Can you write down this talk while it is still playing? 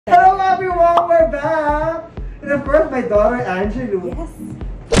back! And of course, my daughter, Angelu. Yes.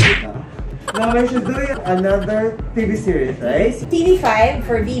 Now, she's doing another TV series, right? TV5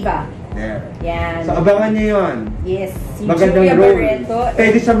 for Viva. There. Yan. So, abangan niyo yun. Yes. Magandang role.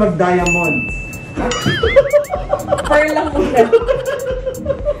 Pwede siya mag-diamonds. Pearl lang muna.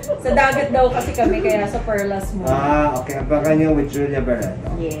 Sa dagat daw kasi kami, kaya sa Perlas muna. Ah, okay. Abangan niyo with Julia Barreto.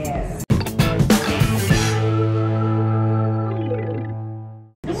 Yes.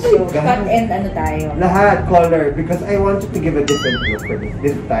 So, cut and ano tayo? Lahat, color. Because I wanted to give a different look for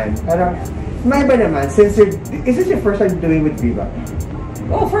this time. Parang, may iba naman, since is this your first time doing with Viva?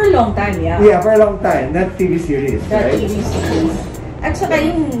 Oh, for a long time, yeah. Yeah, for a long time. Not TV series, That right? TV series. At saka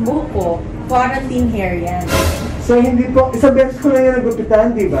yung buhok ko, quarantine hair yan. So, hindi po, isang beses ko lang yung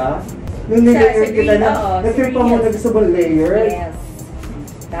nagupitan, di ba? Nung nilayer kita na, na-trip pa mo nag-isabal layer. Yes.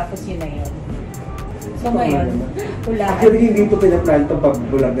 Tapos yun na yun. So ngayon, wala. Actually, hindi ito pinaplan itong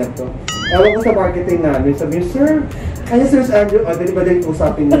pagbulag na ito. Ewan ko sa marketing namin, sabi, Sir, ano Sir Angelu? O, dali ba din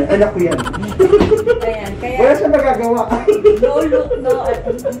usapin niya? Anak ko yan. Ayan, kaya... Wala siya magagawa. No look, no...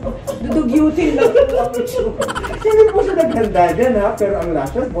 Dudugyutin lang po ang itsura. Hindi po siya naghanda dyan, ha? Pero ang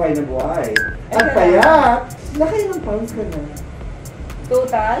lashes, buhay na buhay. At payat, nakailang pounds ka na?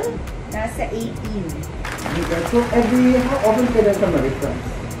 Total, nasa 18. So, how often ka na sa Maricas?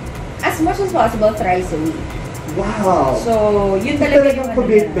 As much as possible, thrice a week. Wow! So, yun talaga yung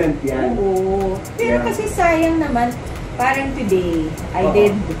commitment yan. Oo. Pero kasi sayang naman, parang today, I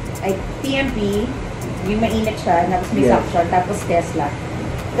did TMP, yung mainit siya, tapos may suction, tapos Tesla.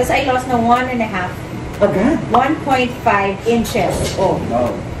 Tapos I lost na 1.5. Agad? 1.5 inches. Oh.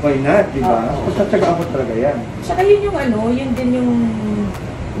 Wow. Why not, di ba? Tatsaga ako talaga yan. Tsaka yun yung yun din yung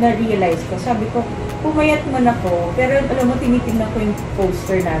na-realize ko. Sabi ko, pumayat man ako, pero alam mo, tinitingnan ko yung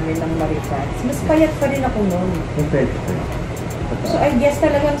poster namin ng Maricas. Mas payat pa rin ako noon. So I guess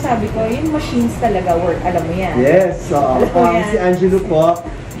talagang sabi ko, yung machines talaga work, alam mo yan. Yes, so si Angelu po,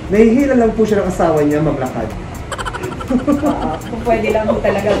 nahihila lang po siya ng asawa niya maglakad. Kung pwede lang po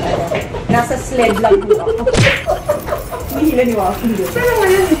talagang nasa sled lang po ako. Nihila ni Waffle. Pero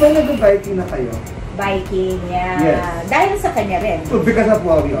ngayon, di ba nag-biking na kayo? Biking, yeah. Yes. Dahil sa kanya rin. So, because of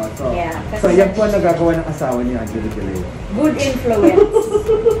Wawi also. Yeah. So, yan po ang nagagawa ng asawa ni Angelu De Leon. Good influence.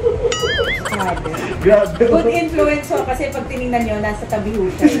 Grabe. Good influence ho, kasi pag tinignan nyo, nasa tabi ho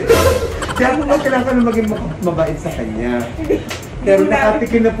siya. Kaya po kailangan ka na maging mabait sa kanya. Pero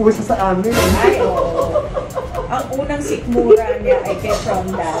nakatikin na po siya sa amin. Ay, oo. Ang unang sikmura niya ay kay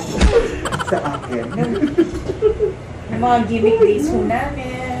from dad. Sa akin. Yung mga gimmick days ho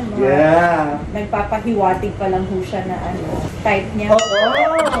namin. Nagpapahiwatig pa lang ho siya na type niya. Oo!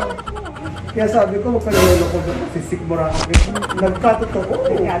 Kaya sabi ko, magkalolo ko doon kasi sikmura akin.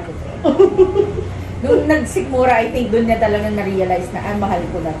 Nagkatotoo. Nung nagsikmura, I think doon niya talagang na-realize na, mahal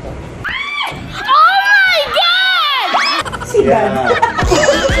ko na to. Oh my God! Si Dad.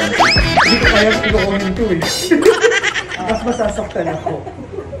 Hindi ko kaya pinukomento eh. Mas masasaktan ako.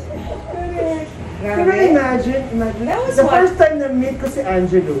 Pero imagine, the first time na meet ko si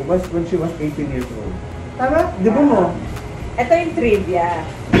Angelu was when she was 18 years old. Tama? Di ba mo? Ito yung trivia.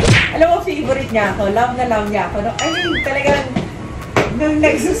 Alam mo, favorite niya ako. Love na love niya ako. I mean, talagang, nung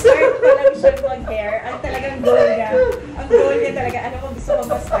nag-start pa lang siya mag-hair, ang talagang goal niya talaga, ano mo, gusto ko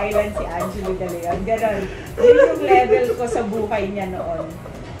ma-stylists si Angelu De Leon. Ganon. Yun yung level ko sa buhay niya noon.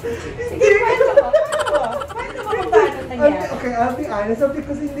 Sige, paano mo? Paano mo kung paano nangyari? Okay, I'll be honest,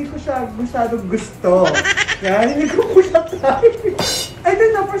 kasi hindi ko siya masyadong gusto. Kaya hindi ko siya type. I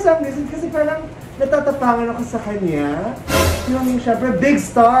don't know, for some reason, kasi parang natatapangan ako sa kanya. Yung syempre, big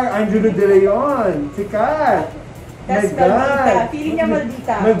star, Angelu De Leon. Sikat. That's maldita. Feeling niya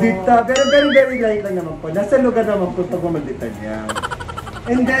maldita ako. Maldita. Pero very light lang naman po. Nasa lugar naman po pag maldita niya.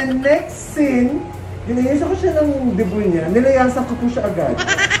 And then, next scene, nilayasan ko siya ng debut niya. Nilayasan ko po siya agad.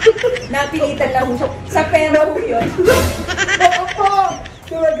 Napilitan lang po siya. Sa pera po yun. Oo po!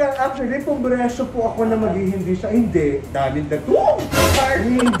 Talaga, actually, pumbresyo po ako na maghihindi siya. Hindi. Daming dato.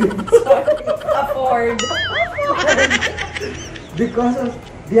 Sorry. Hindi. Sorry. Afford. Because of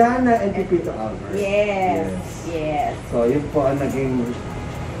Diana and Pipito Albert. Yes. So, yun po ang naging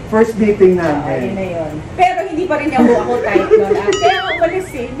first meeting namin. Yun na yun. Pero hindi pa rin ako type nun. Kaya ako umalis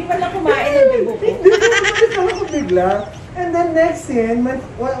eh. Hindi man lang kumain ng bibo ko. Hindi ko ako bigla. And then next scene, when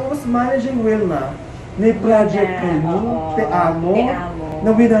I was managing Wilma, may project kami, Te Amo.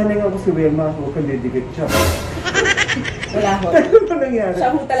 Na winanang ako si Wilma, ako kandidikit siya. Wala ho. Ano nangyari? Siya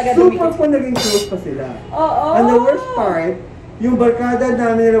ho talaga super po naging close pa sila. And the worst part, yung barkada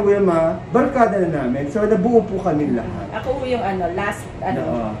namin nila Wilma, barkada na namin. So, nabuo po kami lahat. Ako po yung last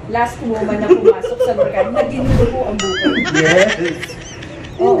woman na pumasok sa barkada. Naginulo po ang buko. Yes.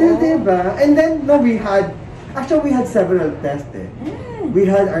 Hindi, Diba? And then, no, we had several tests eh. We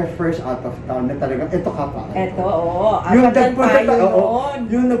had our first out of town na talagang, ito ka pa. Ito, oo. Yung Apat nagpunta tayo tayo, noon.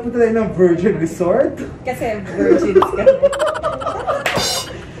 yung nagpunta tayo ng Virgin Resort. Kasi virgins kami.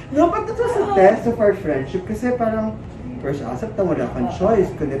 No, but it was a test of our friendship kasi parang first asap na wala kang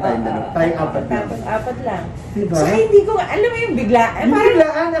choice kundi tayong apat lang. Tapos apat lang. Diba? Saka hindi ko, alam mo yung biglaan. Yung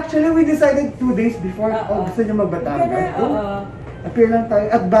biglaan, actually, we decided 2 days before, gusto niyo mag-Batangas. Appear lang tayo.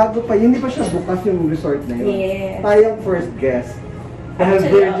 At bago pa, hindi pa siya bukas yung resort na yun. Yes. Tayong first guest. Dahil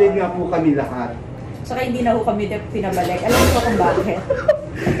virgin nga po kami lahat. Saka hindi na ho kami pinabalik. Alam mo kung bakit?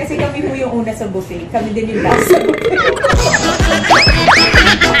 Kasi kami po yung una sa buffet. Kami din yung last sa buffet.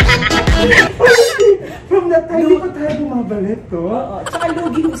 From that time, hindi pa tayo bumabalik to. Oo. Tsaka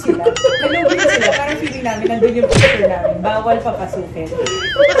lugi ho sila. Nalugi ho sila. Parang feeling namin, nandun yung picture namin. Bawal papasukin.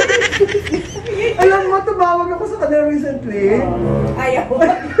 Alam mo, tumawag ako sa kanila recently. Ayaw.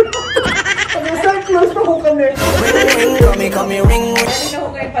 Saan close na ko kami? Lalo na ho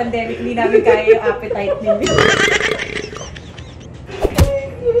ngayong pandemic, hindi namin kaya yung appetite ninyo.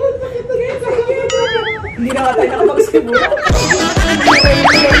 Hindi na nga tayo nakapagsimula.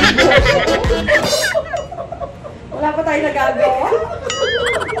 Wala pa tayo nagagawa.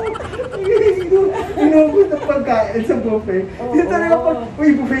 Inubos ang pagkain sa buffet. Hindi talaga pag, uy,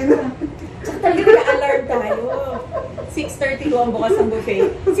 buffet na. Tsaka talaga naka-alarm tayo. 6:30 ho ang bukas ng buffet.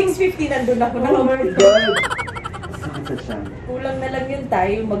 6:50 nandun ako. Oh my God! Sakit sa tiyan. Kulang na lang yun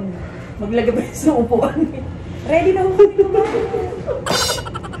tayo maglagabay sa upuan. Ready na ho kami kumain.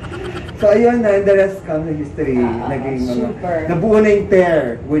 So ayun na, the rest comes in history. Naging super. Nabuo na yung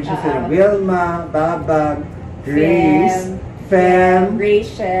pair, which is Wilma, Babag, Grace, Fem,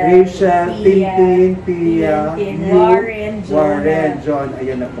 Rachel, Tintin, Tia, Warren, John.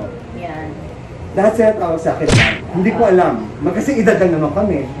 Ayun na po. Yan. That's it, sa akin lang. Hindi ko alam. Magkasi edad lang naman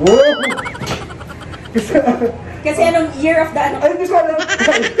kami. Whoa! Kasi anong year of the ano? Ay, hindi ko alam.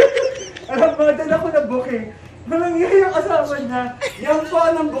 Alam mo, dyan ako na booking. Walang year yung asawa niya. Yan po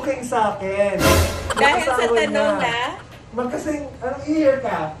anong booking sa akin. Dahil sa tanong na? Magkasing, anong year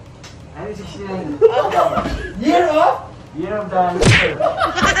ka? I'm 69. Year of? Year of the year.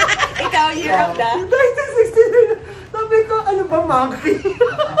 Ikaw, year of the? 1969. Sabi ko, ano ba, monkey?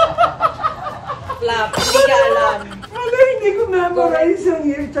 Flap. Hindi ka alam. Ano, hindi ko memorize yung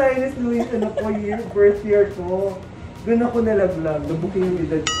year Chinese New Year, ano ko, birth year ko. Doon ako nalaglag, nabuking yung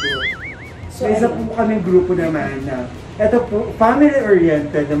edad ko. So, isa po kaming grupo naman na, ito po,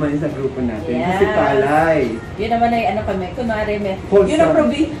 family-oriented naman isang grupo natin. Yes. Kasi palay. Yun naman ay ano kami, kunwari may, Wholesome. yun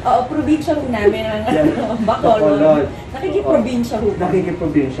ang probinsya ho namin ang Bacolod. Nakikiprobinsya ho kami.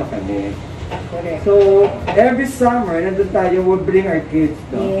 Nakikiprobinsya kami. Correct. So, every summer, nandun tayo, we'll bring our kids,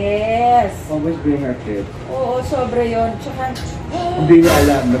 no? Yes. Always bring our kids. Oo, sobra yun. Tsaka, Hindi niya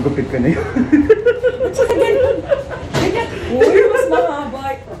alam, nagupit ka na yun. tsaka ganun. Ganyan, uy, mas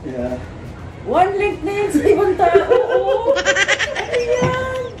mahaba. Yeah. One length na yan sa ibang tao. Oo. Ano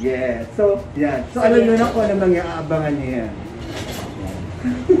yan? Yeah. So, yan. So, alam nyo na kung ano mga aabangan niya yan.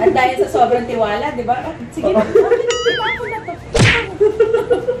 At dahil sa sobrang tiwala, di ba? Sige na, ako na to.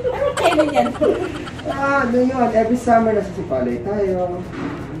 Anong kailan yan? Ano yun? Every summer nasasipalay tayo.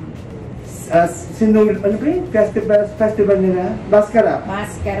 Ano ba yung festival nila? Maskara.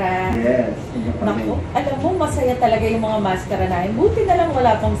 Maskara. Yes. Naku, alam mo, masaya talaga yung mga maskara namin. Buti na lang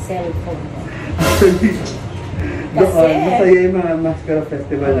wala pong cellphone. Actually, Kasi, doon, masaya yung mga Maskara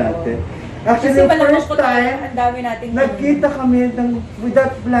Festival natin. Actually, kasi the malamang first ko tayo, time, ang dami nating nagkita kami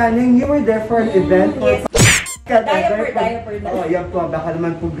without planning. You were there for an event. Yes. Or Diaper na. Oh, yan po. Baka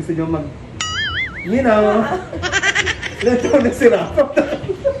naman po gusto nyo you know, ito na si Rafa.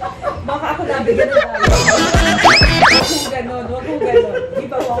 Baka ako nabigyan ng diaper. Huwag ko ganon. Di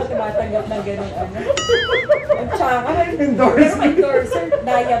ba ako tumatanggap ng ganon ano? At saka, pero may endorser,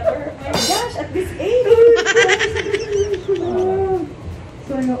 diaper. My gosh, at this age!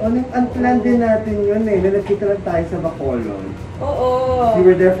 So yun, unplanned din natin yun eh. Nalagkita lang tayo sa Bacolod. Oo. You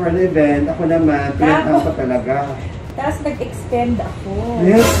were there for an event. Ako naman, pinatang pa talaga. Tapos nag-extend ako.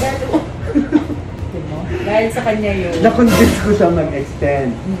 Yes. Dahil sa kanya yun. Na-convince ko siya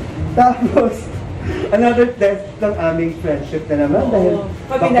mag-extend. Tapos, another test ng aming friendship na naman. Dahil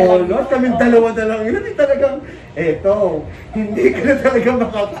Bacolod, kaming dalawa na lang yun. Hindi talagang, eto, hindi ka na talaga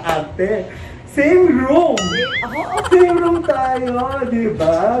makakaarte. Same room! Same room tayo, di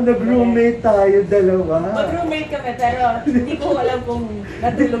ba? Nag-roommate tayo, dalawa. Mag-roommate kami, pero hindi ko alam kung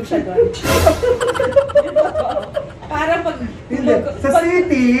natulog siya doon. Parang pagtulog ko... Sa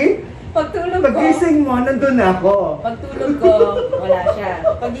city, pagtulog ko... pagising mo, nandun ako. Pagtulog ko, wala siya.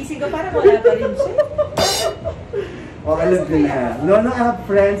 Pagising ko, parang wala pa rin siya. O, alam ko na. No, I have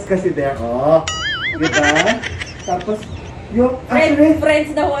friends kasi there. O, diba? Tapos, yung, actually,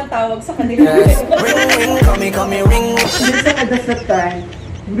 friends daw ang tawag sa kanila. Hindi sa kadasat time,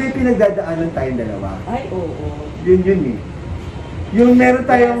 may pinagdadaanan tayong dalawa. Ay, oo. Yun eh. Yung meron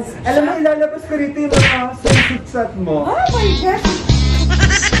tayong, alam mo, ilalabas ko rito yung mga swimsuit mo. Oh my God!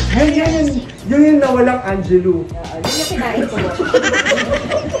 Yung nawalang Angelu. Yun yung kinain ko.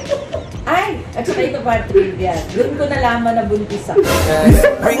 Ay! At saka ito ba, trivia. Doon ko nalaman na buntis ako.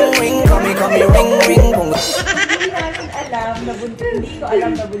 Ring, ring, kami, ring, ring. Hindi namin alam na buntis. Hindi ko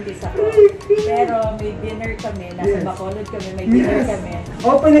alam na buntis ako. Pero may dinner kami. Nasa Bacolod kami. May dinner kami.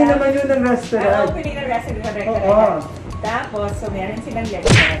 Opening naman yun ng restaurant. Opening ng restaurant. Oo. Tapos, so meron silang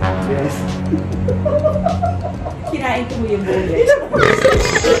lecture. Yes. Kinain ko mo yung buong lecture.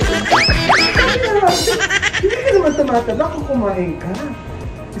 Hindi ka naman tumataba kung kumain ka.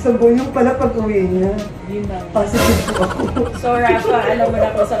 Isang buwan yung pala pag uwi niya. Yun lang. Positive po ako. So, Rafa, alam mo na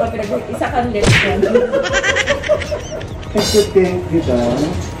kung sa isa kang lecture. Kasi thank you,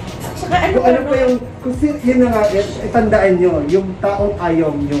 Saka ano pa yung, kasi yun na nga, itandaan nyo, yung taong ayaw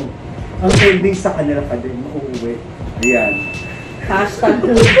nyo, ang ending sa kanila pa din, mauuwi. Ayan. Hashtag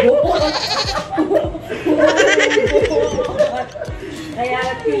hubo. Kaya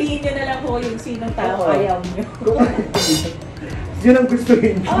piliin nyo na lang po yung sinong tao ayaw nyo. Yun ang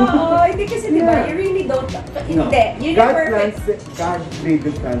gustuhin ko. Oo, hindi kasi diba, you really don't, hindi, yun yung perfect. God made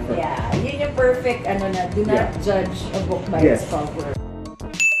the plan for. Yeah, yun yung perfect, do not judge a book by its cover.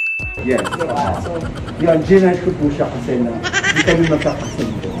 Yes. Diba? So, yun, ginad ko po siya kasi na hindi kami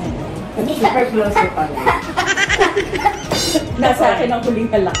magkakasundo. super closer pa rin. Nasa akin ang huling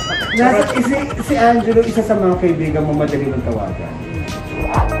halak. Si Angelo, isa sa mga kaibigan mo madali ng tawagan.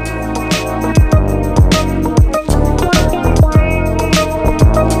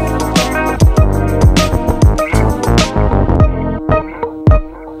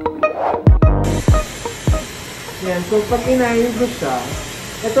 Yan, so pag inayin ko siya,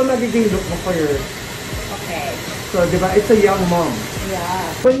 ito magiging look mo for your... Okay. So, di ba, it's a young mom. Yeah.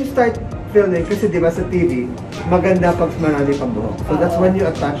 When you start filming, kasi di ba sa TV, maganda pag manali pang buhok. So that's when you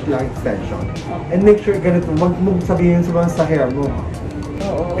attach lang extension. And make sure ganito, wag mo sabihin sa hair mo.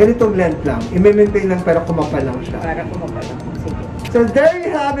 Oo. Ganitong length lang. I-maintain lang pero kumapal lang siya. Para kumapal lang. Sige. So there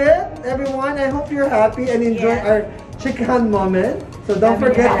you have it, everyone. I hope you're happy and enjoy our chikahan moment. So don't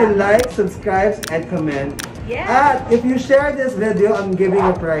forget to like, subscribe, and comment. Yeah. At if you share this video, I'm giving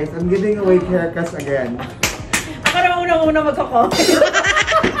a prize. I'm giving away haircuts again. Ako na unang-una magko-comment.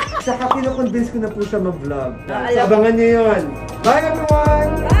 Saka kino-convince ko na po siya mag-vlog. So abangan niyo yun. Bye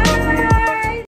everyone! Bye!